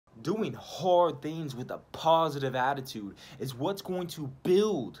Doing hard things with a positive attitude is what's going to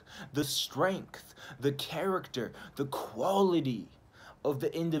build the strength, the character, the quality of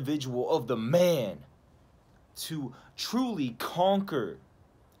the individual, of the man, to truly conquer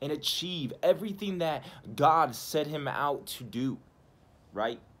and achieve everything that God set him out to do,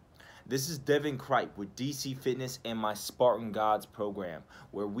 right? This is Devin Kripe with DC Fitness and my Spartan Gods program,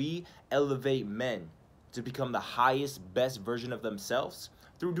 where we elevate men to become the highest, best version of themselves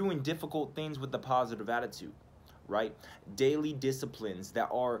through doing difficult things with a positive attitude, right? Daily disciplines that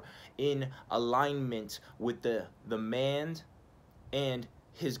are in alignment with the man and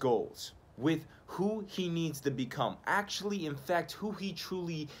his goals, with who he needs to become. Actually, in fact, who he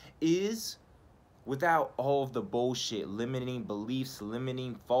truly is, without all of the bullshit, limiting beliefs,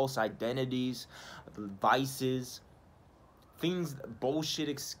 limiting false identities, vices, things, bullshit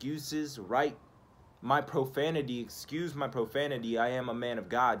excuses, right? My profanity, excuse my profanity, I am a man of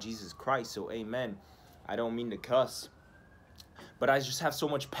God, Jesus Christ, so amen. I don't mean to cuss, but I just have so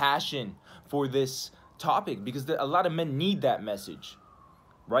much passion for this topic because a lot of men need that message,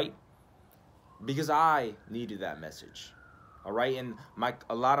 right? Because I needed that message. All right, and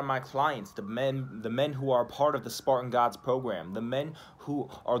a lot of my clients, the men who are part of the Spartan Gods program, the men who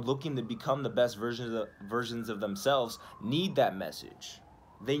are looking to become the best versions of themselves, need that message.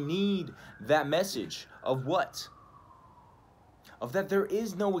 They need that message of what? Of that there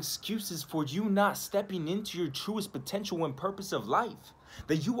is no excuses for you not stepping into your truest potential and purpose of life.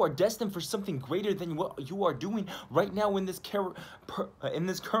 That you are destined for something greater than what you are doing right now in this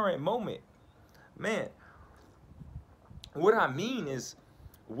current moment. Man, what I mean is,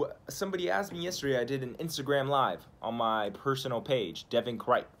 somebody asked me yesterday, I did an Instagram live on my personal page, Devin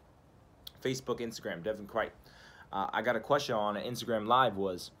Kripe. Facebook, Instagram, Devin Kripe. I got a question on an Instagram live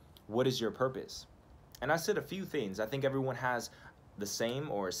was, what is your purpose? And I said a few things. I think everyone has the same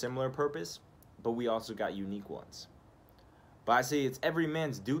or a similar purpose, but we also got unique ones. But I say it's every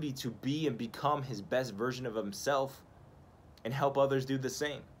man's duty to be and become his best version of himself and help others do the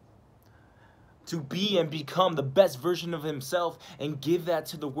same. To be and become the best version of himself and give that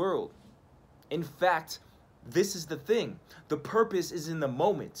to the world. In fact, this is the thing. The purpose is in the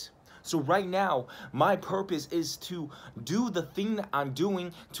moment. So right now, my purpose is to do the thing that I'm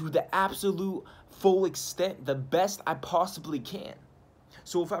doing to the absolute full extent, the best I possibly can.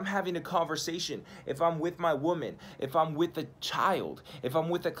 So if I'm having a conversation, if I'm with my woman, if I'm with a child, if I'm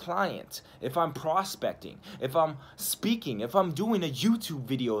with a client, if I'm prospecting, if I'm speaking, if I'm doing a YouTube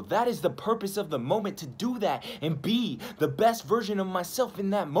video, that is the purpose of the moment, to do that and be the best version of myself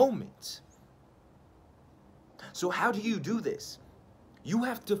in that moment. So how do you do this? You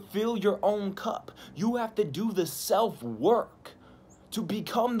have to fill your own cup. You have to do the self-work to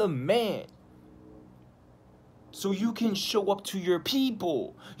become the man. So you can show up to your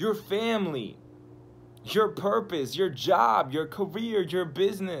people, your family, your purpose, your job, your career, your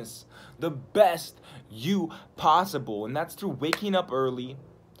business, the best you possible. And that's through waking up early,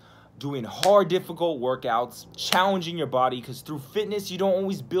 doing hard, difficult workouts, challenging your body, because through fitness, you don't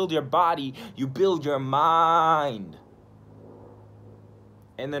always build your body, you build your mind.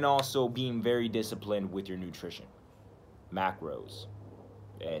 And then also being very disciplined with your nutrition, macros,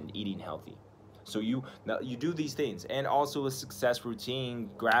 and eating healthy. So you do these things, and also a success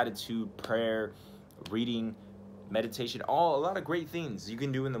routine, gratitude, prayer, reading, meditation, a lot of great things you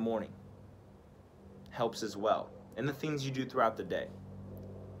can do in the morning. Helps as well. And the things you do throughout the day.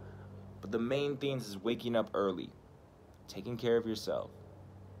 But the main things is waking up early, taking care of yourself,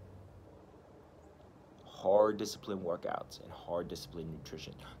 hard discipline workouts, and hard discipline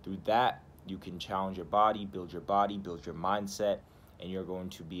nutrition. Through that, you can challenge your body, build your mindset, and you're going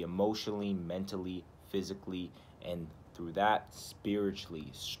to be emotionally, mentally, physically, and through that, spiritually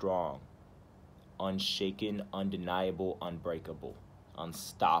strong, unshaken, undeniable, unbreakable,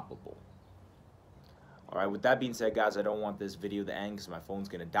 unstoppable. All right, with that being said, guys, I don't want this video to end because my phone's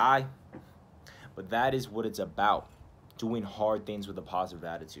going to die. But that is what it's about, doing hard things with a positive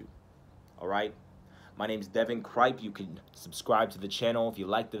attitude. All right? My name is Devin Kripe. You can subscribe to the channel if you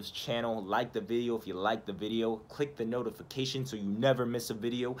like this channel. Like the video if you like the video. Click the notification so you never miss a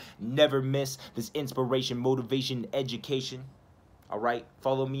video. Never miss this inspiration, motivation, education. All right?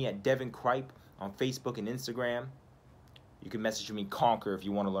 Follow me at Devin Kripe on Facebook and Instagram. You can message me Conquer if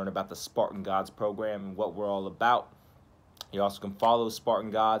you want to learn about the Spartan Gods program and what we're all about. You also can follow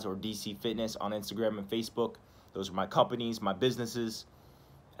Spartan Gods or DC Fitness on Instagram and Facebook. Those are my companies, my businesses.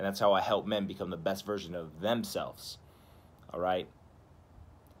 And that's how I help men become the best version of themselves. All right?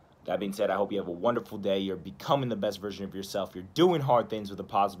 That being said, I hope you have a wonderful day. You're becoming the best version of yourself. You're doing hard things with a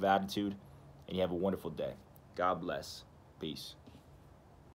positive attitude. And you have a wonderful day. God bless. Peace.